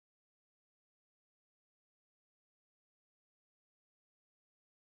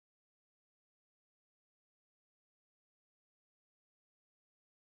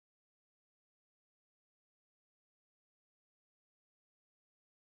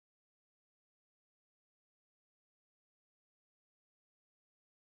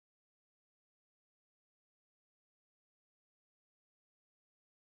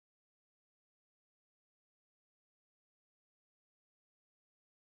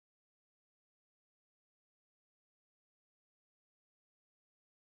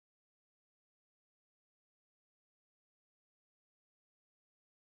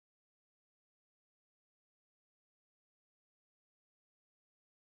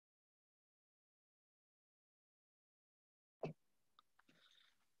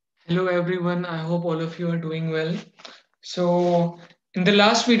Hello everyone, I hope all of you are doing well. So in the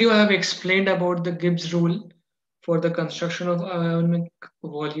last video I have explained about the Gibbs rule for the construction of ionic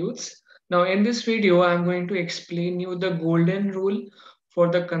volutes. Now in this video I am going to explain you the golden rule for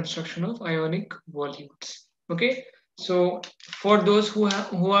the construction of ionic volutes. Okay, so for those who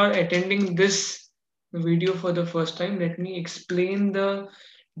are attending this video for the first time, let me explain the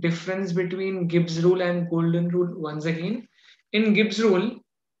difference between Gibbs rule and golden rule once again. In Gibbs rule,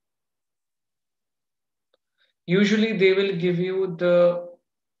 usually they will give you the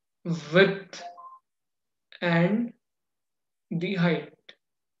width and the height.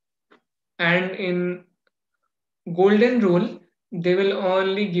 And in golden rule, they will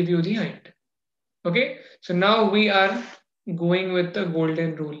only give you the height. Okay, so now we are going with the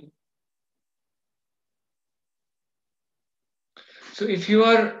golden rule. So if you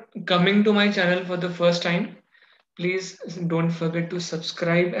are coming to my channel for the first time, please don't forget to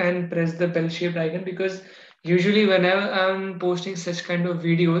subscribe and press the bell shaped icon, because usually whenever I'm posting such kind of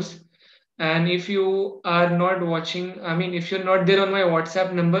videos, and if you are not watching, I mean, if you're not there on my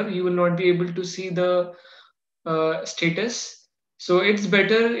WhatsApp number, you will not be able to see the status. So it's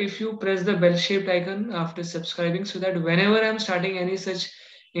better if you press the bell shaped icon after subscribing, so that whenever I'm starting any such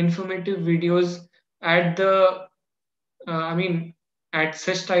informative videos at the I mean, at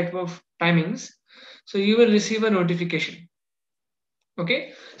such type of timings, so you will receive a notification.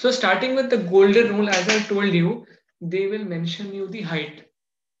 Okay, so starting with the golden rule, as I told you, they will mention you the height.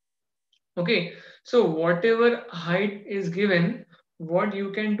 Okay, so whatever height is given, what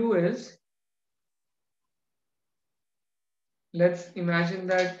you can do is, let's imagine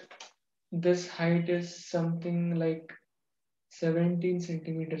that this height is something like 17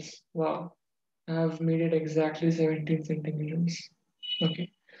 centimeters. Wow, I have made it exactly 17 centimeters. Okay,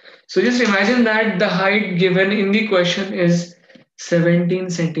 so just imagine that the height given in the question is 17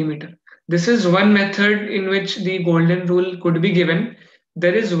 centimeter. This is one method in which the golden rule could be given.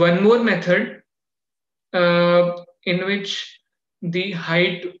 There is one more method in which the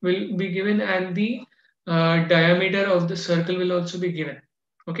height will be given and the diameter of the circle will also be given.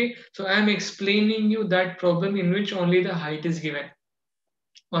 Okay, so I am explaining you that problem in which only the height is given.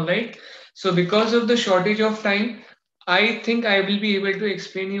 All right. So because of the shortage of time, I think I will be able to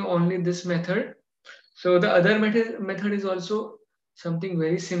explain you only this method. So the other method is also something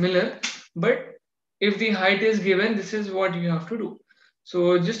very similar, but if the height is given, this is what you have to do.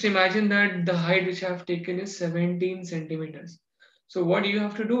 So just imagine that the height which I have taken is 17 centimeters. So what you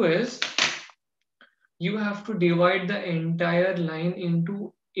have to do is, you have to divide the entire line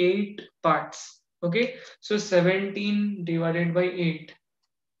into 8 parts. Okay, so 17 divided by 8.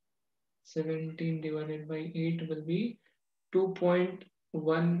 17 divided by 8 will be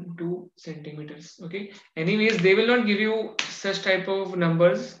 2.12 centimeters. Okay, anyways, they will not give you such type of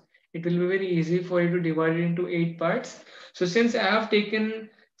numbers. It will be very easy for you to divide it into 8 parts. So since I have taken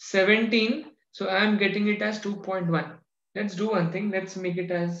 17, so I am getting it as 2.1. Let's do one thing, let's make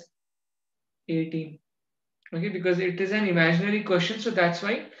it as 18. Okay, because it is an imaginary question, so that's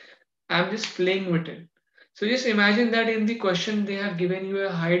why I'm just playing with it. So just imagine that in the question they have given you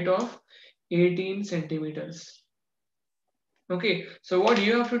a height of 18 centimeters. Okay, so what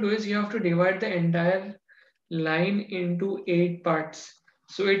you have to do is, you have to divide the entire line into 8 parts.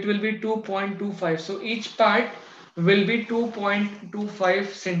 So it will be 2.25. So each part will be 2.25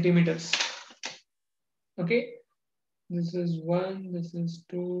 centimeters. Okay, this is 1, this is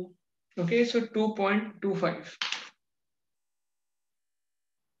 2. Okay, so 2.25.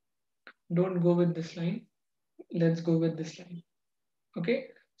 Don't go with this line. Let's go with this line.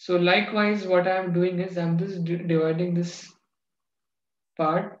 Okay, so likewise, what I am doing is, I'm just dividing this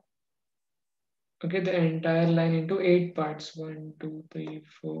part, okay, the entire line into 8 parts. 1, 2, 3,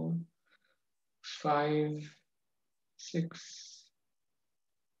 4, 5, 6,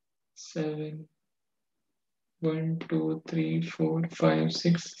 7. 1, 2, 3, 4, 5,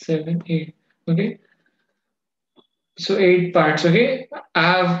 6, 7, 8. Okay, so 8 parts. Okay, I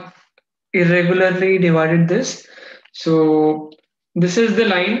have irregularly divided this. So this is the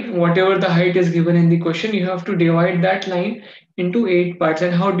line, whatever the height is given in the question, you have to divide that line into 8 parts.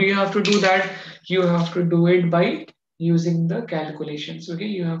 And how do you have to do that? You have to do it by using the calculations. Okay,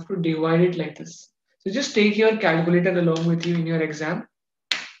 you have to divide it like this. So just take your calculator along with you in your exam.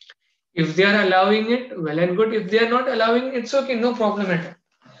 If they are allowing it, well and good. If they are not allowing, it's okay, no problem at all.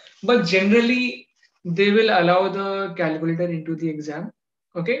 But generally, they will allow the calculator into the exam.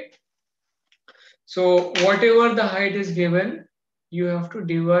 Okay, so whatever the height is given, you have to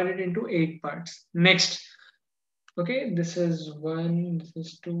divide it into 8 parts. Next, okay, this is 1, this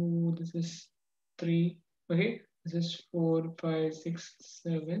is 2, this is 3, okay, this is 4, 5, 6,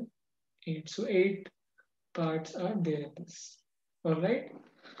 7. 8. So 8 parts are there in this. All right.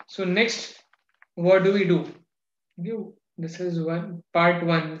 So next, what do we do? This is one.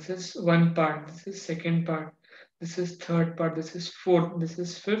 This is one part. This is second part. This is third part. This is fourth. This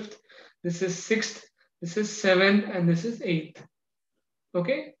is fifth. This is sixth. This is seventh, and this is eighth.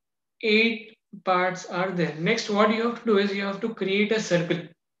 Okay, 8 parts are there. Next, what you have to do is you have to create a circle.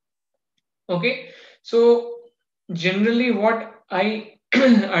 Okay, so generally, what I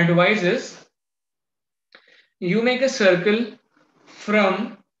advise is you make a circle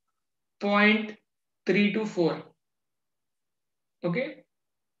from point 3 to 4. Okay,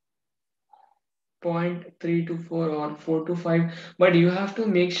 point 3 to 4 or 4 to 5, but you have to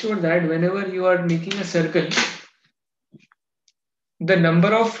make sure that whenever you are making a circle, the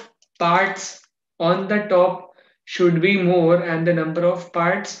number of parts on the top should be more and the number of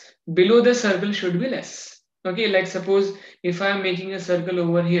parts below the circle should be less. Okay, like suppose if I am making a circle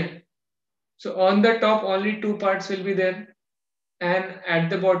over here, so on the top only 2 parts will be there, and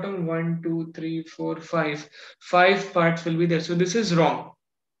at the bottom 1, 2, 3, 4, 5 parts will be there. So this is wrong.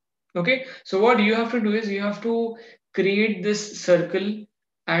 Okay, so what you have to do is you have to create this circle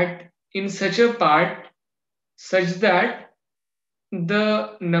at in such a part such that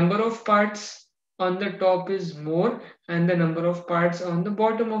the number of parts on the top is more and the number of parts on the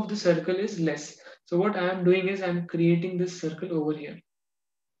bottom of the circle is less. So what I am doing is I am creating this circle over here.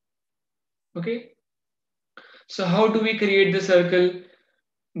 Okay, so how do we create the circle?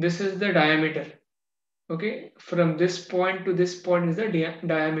 This is the diameter. Okay, from this point to this point is the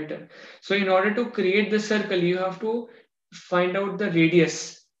diameter. So in order to create the circle you have to find out the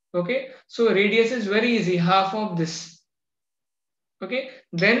radius. Okay, so radius is very easy, half of this. Okay,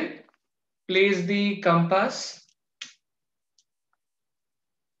 then place the compass.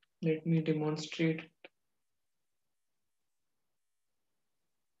 Let me demonstrate.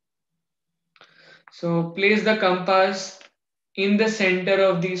 So place the compass in the center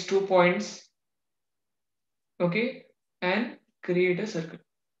of these 2 points. Okay, and create a circle.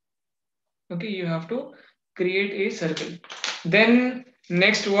 Okay, you have to create a circle. Then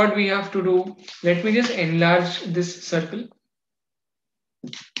next what we have to do, let me just enlarge this circle.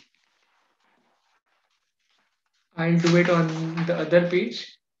 I'll do it on the other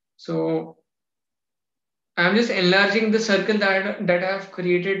page. So I'm just enlarging the circle that I have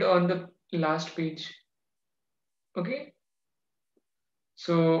created on the last page. Okay,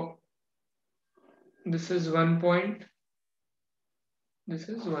 so this is 1 point, this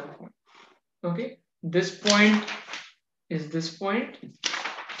is 1 point. Okay, this point is this point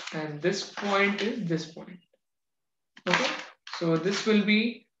and this point is this point. Okay, so this will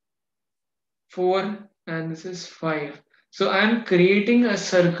be 4 and this is 5. So I am creating a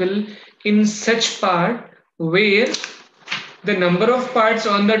circle in such part where the number of parts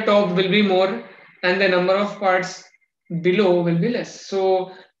on the top will be more and the number of parts below will be less.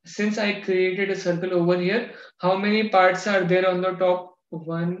 So since I created a circle over here, how many parts are there on the top?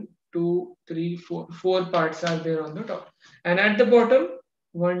 1, 2, 3, 4. 4 parts are there on the top. And at the bottom,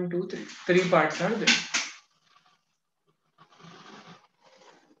 1, 2, 3. 3 parts are there.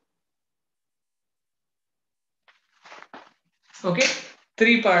 Okay,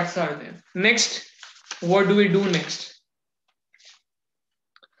 3 parts are there. Next, what do we do next?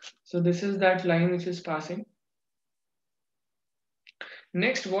 So this is that line which is passing.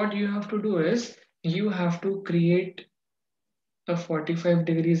 Next, what you have to do is you have to create a 45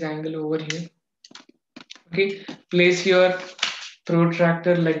 degrees angle over here. Okay, place your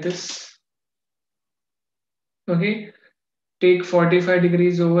protractor like this. Okay, take 45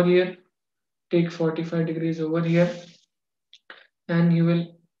 degrees over here, take 45 degrees over here, and you will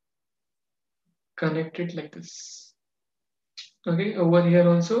connect it like this. Okay, over here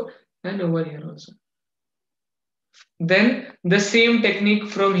also and over here also. Then the same technique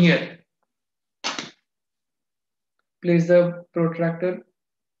from here. Place the protractor.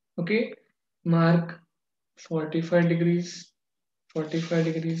 Okay, mark 45 degrees, 45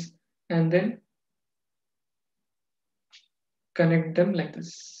 degrees, and then connect them like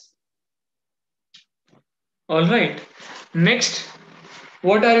this. All right. Next,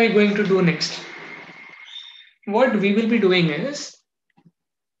 what are we going to do next? What we will be doing is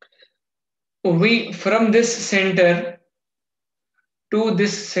we from this center to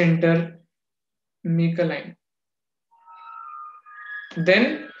this center make a line.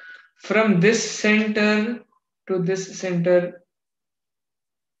 Then from this center to this center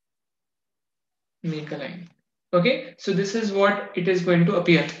make a line. Okay, so this is what it is going to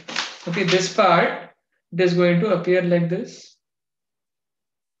appear. Okay, this part it is going to appear like this,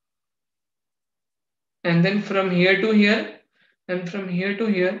 and then from here to here and from here to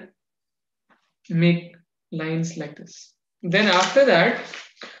here make lines like this. Then after that,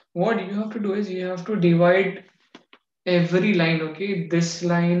 what you have to do is you have to divide every line, okay, this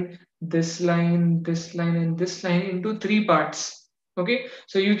line, this line, this line, and this line into three parts. Okay,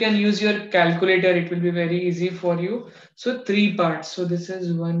 so you can use your calculator, it will be very easy for you. So three parts. So this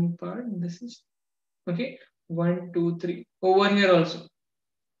is one part, this is okay, one, two, three. Over here also.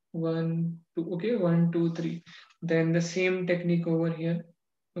 One, two, okay, one, two, three. Then the same technique over here.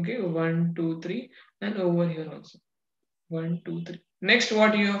 Okay, one, two, three, and over here also. One, two, three. Next,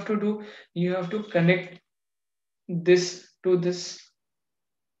 what you have to do, you have to connect this to this.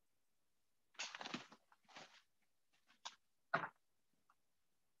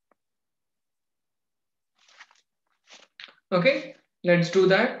 Okay, let's do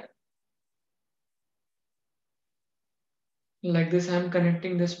that. Like this, I'm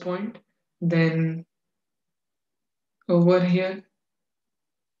connecting this point. Then over here,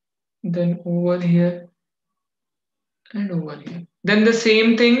 then over here, and over here. Then the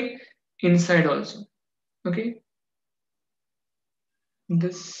same thing inside also. Okay,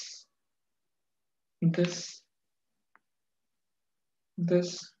 this, this,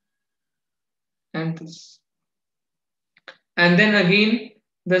 this, and this. And then again,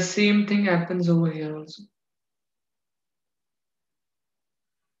 the same thing happens over here also.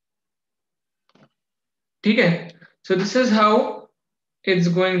 Okay, so this is how it's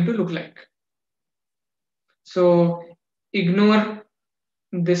going to look like. So ignore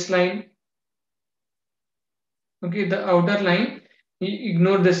this line, okay, the outer line,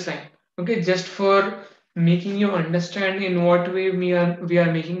 ignore this line, okay, just for making you understand in what way we are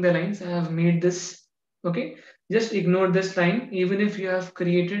making the lines. I have made this, okay, just ignore this line. Even if you have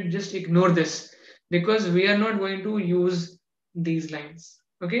created, just ignore this, because we are not going to use these lines.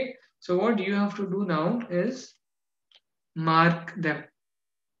 Okay, so what you have to do now is mark them.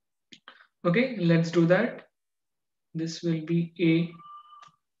 Okay, let's do that. This will be A,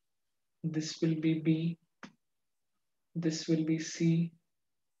 this will be B, this will be C,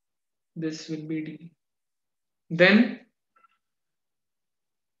 this will be D. Then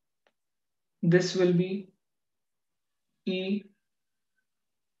this will be E,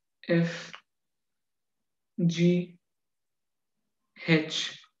 F, G,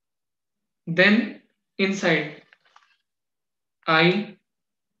 H. Then inside I,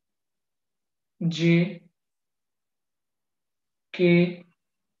 J, K,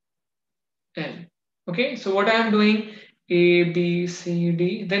 L. Okay, so what I am doing, A, B, C,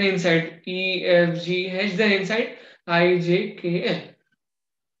 D, then inside E, F, G, H, then inside I, J, K, L.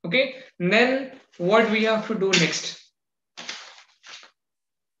 Okay, and then what we have to do next?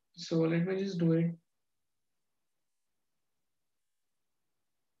 So let me just do it.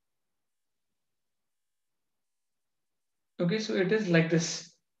 Okay, so it is like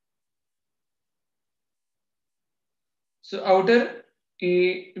this. So outer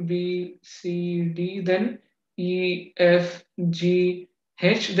A, B, C, D, then E, F, G,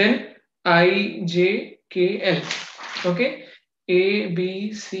 H, then I, J, K, L. Okay, A,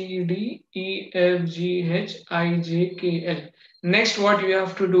 B, C, D, E, F, G, H, I, J, K, L. Next, what you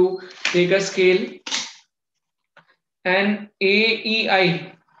have to do, take a scale and A, E,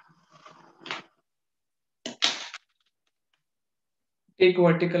 I, take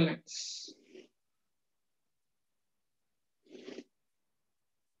vertical lines.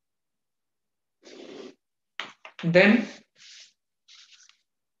 Then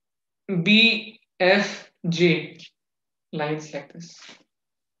B, F, J, lines like this.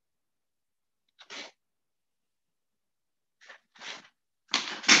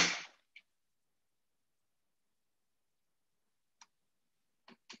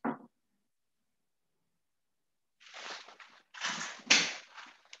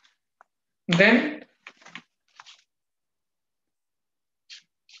 Then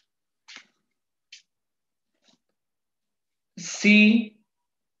C,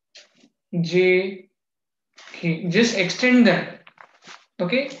 J, K, just extend them.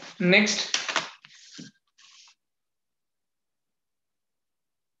 Okay, next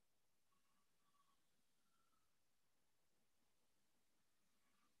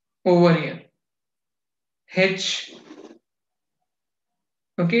over here H,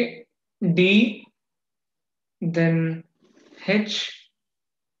 okay, D, then H,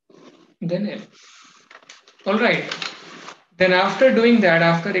 then L. All right, then after doing that,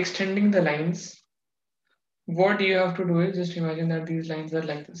 after extending the lines, what you have to do is just imagine that these lines are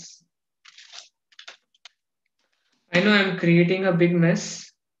like this. I know I'm creating a big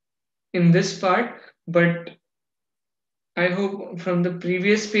mess in this part, but I hope from the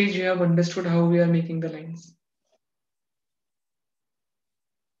previous page you have understood how we are making the lines.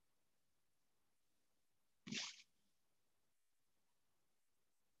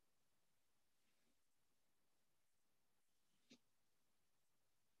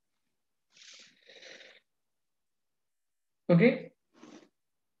 Okay,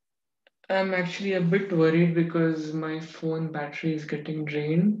 I'm actually a bit worried because my phone battery is getting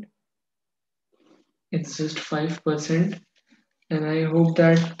drained. It's just 5%, and I hope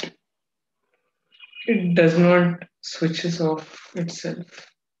that it does not switches off itself.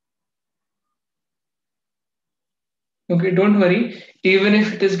 Okay, don't worry. Even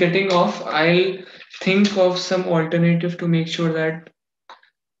if it is getting off, I'll think of some alternative to make sure that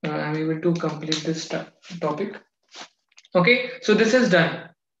I'm able to complete this topic. Okay, so this is done.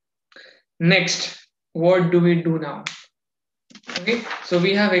 Next, what do we do now? Okay, so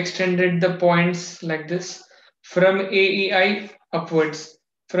we have extended the points like this from AEI upwards,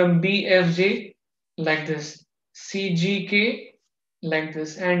 from BFJ like this, CGK like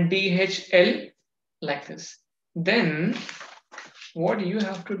this, and DHL like this. Then what you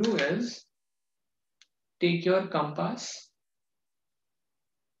have to do is take your compass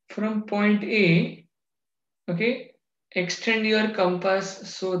from point A, okay, extend your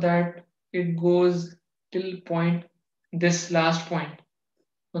compass so that it goes till point, this last point,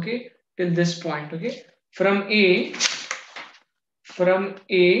 okay, till this point, okay. From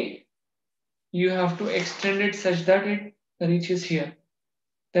A you have to extend it such that it reaches here.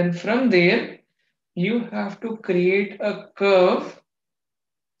 Then from there you have to create a curve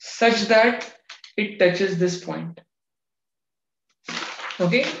such that it touches this point,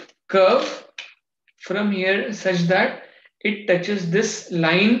 okay, curve from here such that it touches this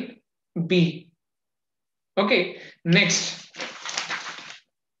line B. Okay, next,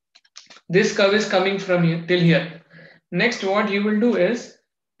 this curve is coming from here till here. Next, what you will do is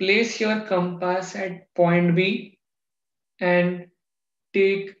place your compass at point B and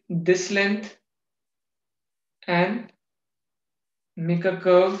take this length and make a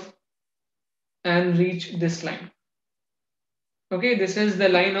curve and reach this line. Okay, this is the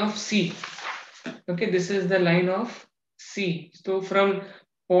line of C. Okay, this is the line of C. So from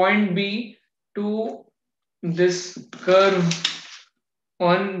point B to this curve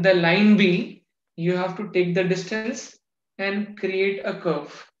on the line B, you have to take the distance and create a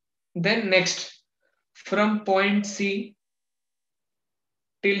curve. Then next, from point C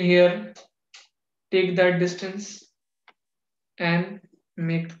till here, take that distance and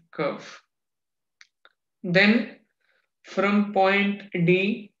make the curve. Then from point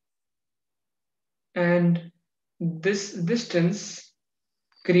D and this distance,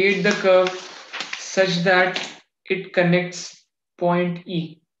 create the curve such that it connects point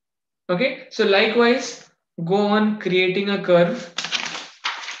E. Okay, so likewise, go on creating a curve.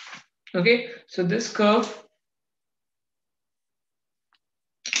 Okay, so this curve,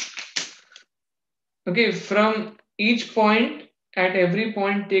 okay, from each point, at every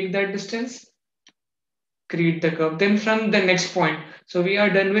point, take that distance, create the curve. Then from the next point, so we are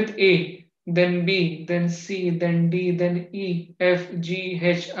done with A, then B, then C, then D, then E, F, G,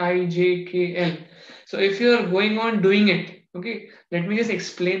 H, I, J, K, L. So if you are going on doing it, okay, let me just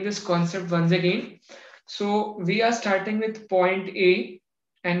explain this concept once again. So we are starting with point A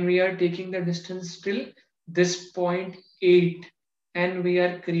and we are taking the distance till this point 8 and we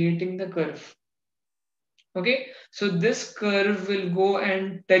are creating the curve. Okay, so this curve will go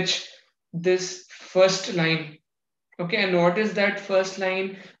and touch this first line. Okay, and what is that first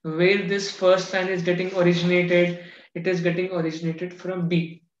line? Where this first line is getting originated? It is getting originated from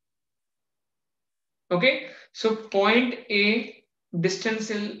B. Okay, so point A distance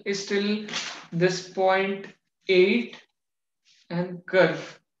is still this point 8 and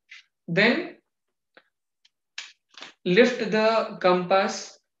curve. Then lift the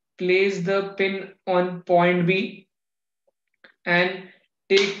compass, place the pin on point B and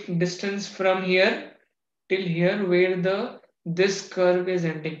take distance from here till here where this curve is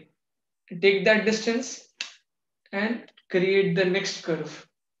ending. Take that distance and create the next curve.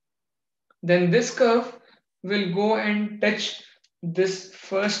 Then this curve will go and touch this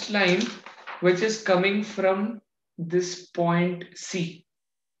first line which is coming from this point C.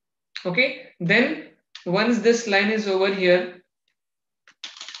 Okay, then once this line is over here,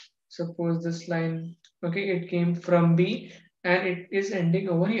 suppose this line, okay, it came from B and it is ending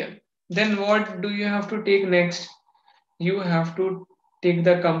over here. Then what do you have to take next? You have to take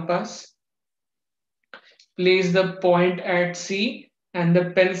the compass, place the point at C and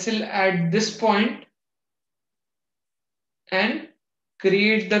the pencil at this point and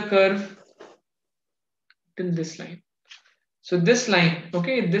create the curve till this line. So this line,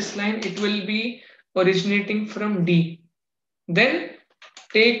 okay, this line, it will be originating from D. Then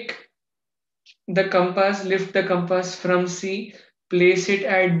take the compass, lift the compass from C, place it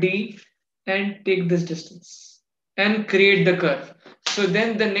at D and take this distance and create the curve. So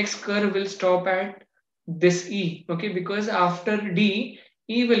then the next curve will stop at this E, okay, because after D,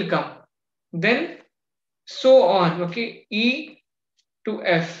 E will come. Then so on, okay, E to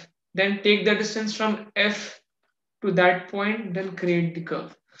F. Then take the distance from F to that point, then create the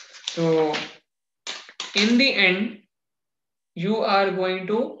curve. So in the end, you are going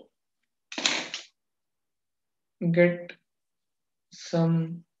to get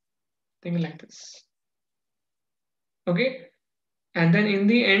something like this. Okay, and then in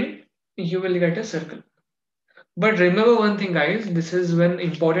the end, you will get a circle. But remember one thing, guys, this is one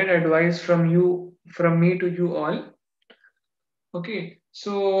important advice from you, from me to you all. Okay,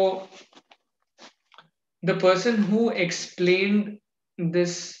 so the person who explained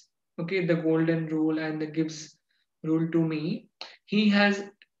this, okay, the golden rule and the Gibbs rule to me, he has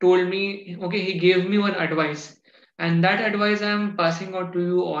told me, okay, he gave me one advice, and that advice I am passing out to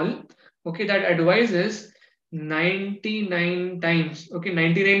you all. Okay, that advice is 99 times, okay,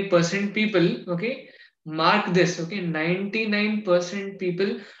 99% people, okay, mark this, okay, 99%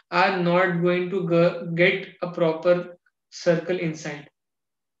 people are not going to get a proper circle inside.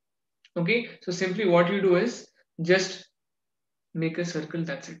 Okay, so simply what you do is just make a circle,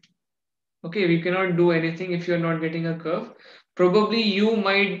 that's it. Okay, we cannot do anything if you're not getting a curve. Probably you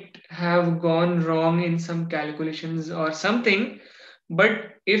might have gone wrong in some calculations or something,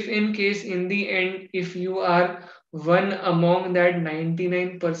 but if in case in the end, if you are one among that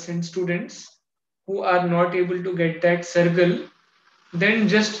 99% students who are not able to get that circle, then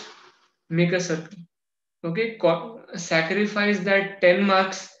just make a circle. Okay, sacrifice that 10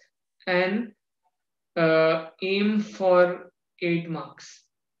 marks and aim for 8 marks.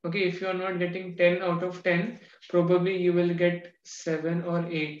 Okay, if you are not getting 10 out of 10, probably you will get 7 or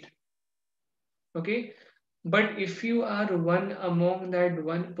 8. Okay, but if you are one among that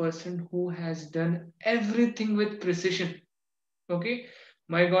 1% who has done everything with precision, okay,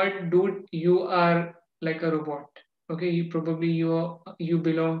 my God, dude, you are like a robot. Okay, you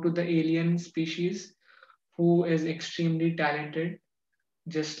belong to the alien species who is extremely talented,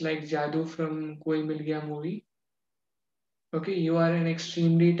 just like Jadoo from Koi Mil Gaya movie. Okay, you are an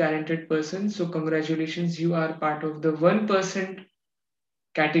extremely talented person. So, congratulations, you are part of the 1%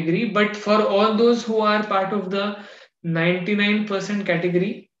 category. But for all those who are part of the 99%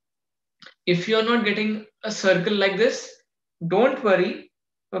 category, if you're not getting a circle like this, don't worry.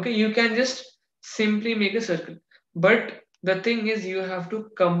 Okay, you can just simply make a circle. But the thing is, you have to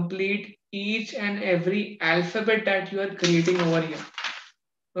complete each and every alphabet that you are creating over here.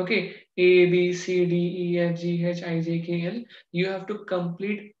 Okay, A, B, C, D, E, F, G, H, I, J, K, L. You have to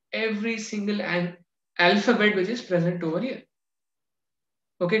complete every single alphabet which is present over here.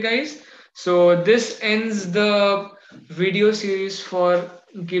 Okay, guys. So this ends the video series for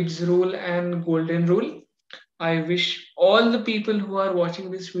Gibbs rule and golden rule. I wish all the people who are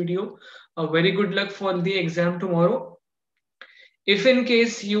watching this video a very good luck for the exam tomorrow. If in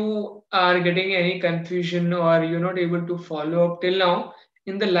case you are getting any confusion or you're not able to follow up till now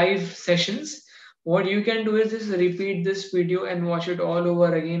in the live sessions, what you can do is just repeat this video and watch it all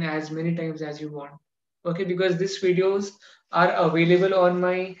over again as many times as you want. Okay, because these videos are available on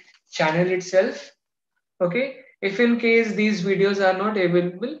my channel itself. Okay, if in case these videos are not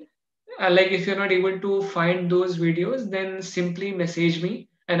available, like if you're not able to find those videos, then simply message me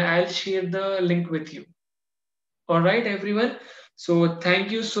and I'll share the link with you. All right, everyone. So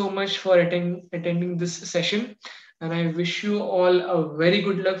thank you so much for attending this session, and I wish you all a very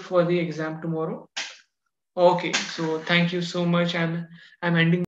good luck for the exam tomorrow. Okay, so thank you so much. I'm ending.